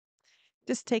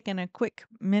Just taking a quick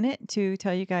minute to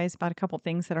tell you guys about a couple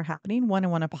things that are happening. One, I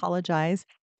want to apologize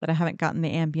that I haven't gotten the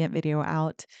ambient video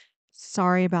out.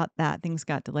 Sorry about that. Things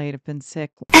got delayed. I've been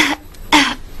sick,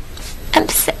 I'm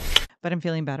sick. but I'm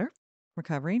feeling better,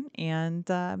 recovering, and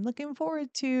I'm looking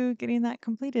forward to getting that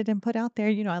completed and put out there.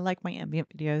 I like my ambient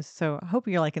videos, so I hope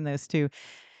you're liking those too.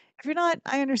 If you're not,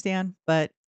 I understand,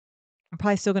 but I'm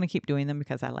probably still going to keep doing them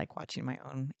because I like watching my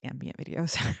own ambient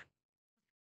videos.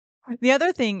 The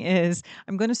other thing is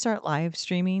I'm going to start live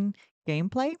streaming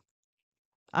gameplay.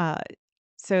 Uh,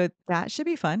 so that should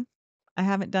be fun. I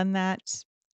haven't done that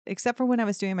except for when I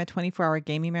was doing my 24-hour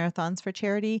gaming marathons for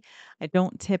charity. I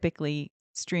don't typically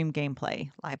stream gameplay,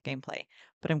 live gameplay,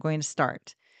 but I'm going to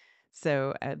start.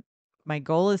 So my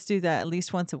goal is to do that at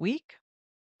least once a week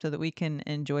so that we can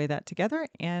enjoy that together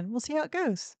and we'll see how it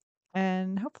goes.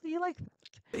 And hopefully you like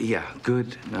it. Yeah,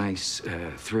 good, nice,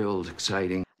 thrilled,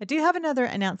 exciting. I do have another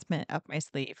announcement up my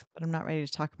sleeve, but I'm not ready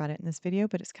to talk about it in this video,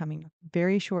 but it's coming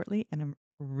very shortly and I'm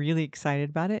really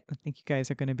excited about it. I think you guys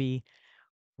are going to be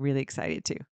really excited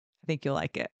too. I think you'll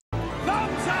like it.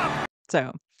 Thumbs up!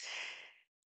 So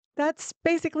that's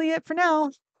basically it for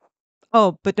now.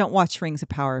 Oh, but don't watch Rings of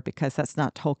Power because that's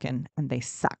not Tolkien and they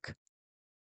suck.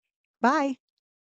 Bye.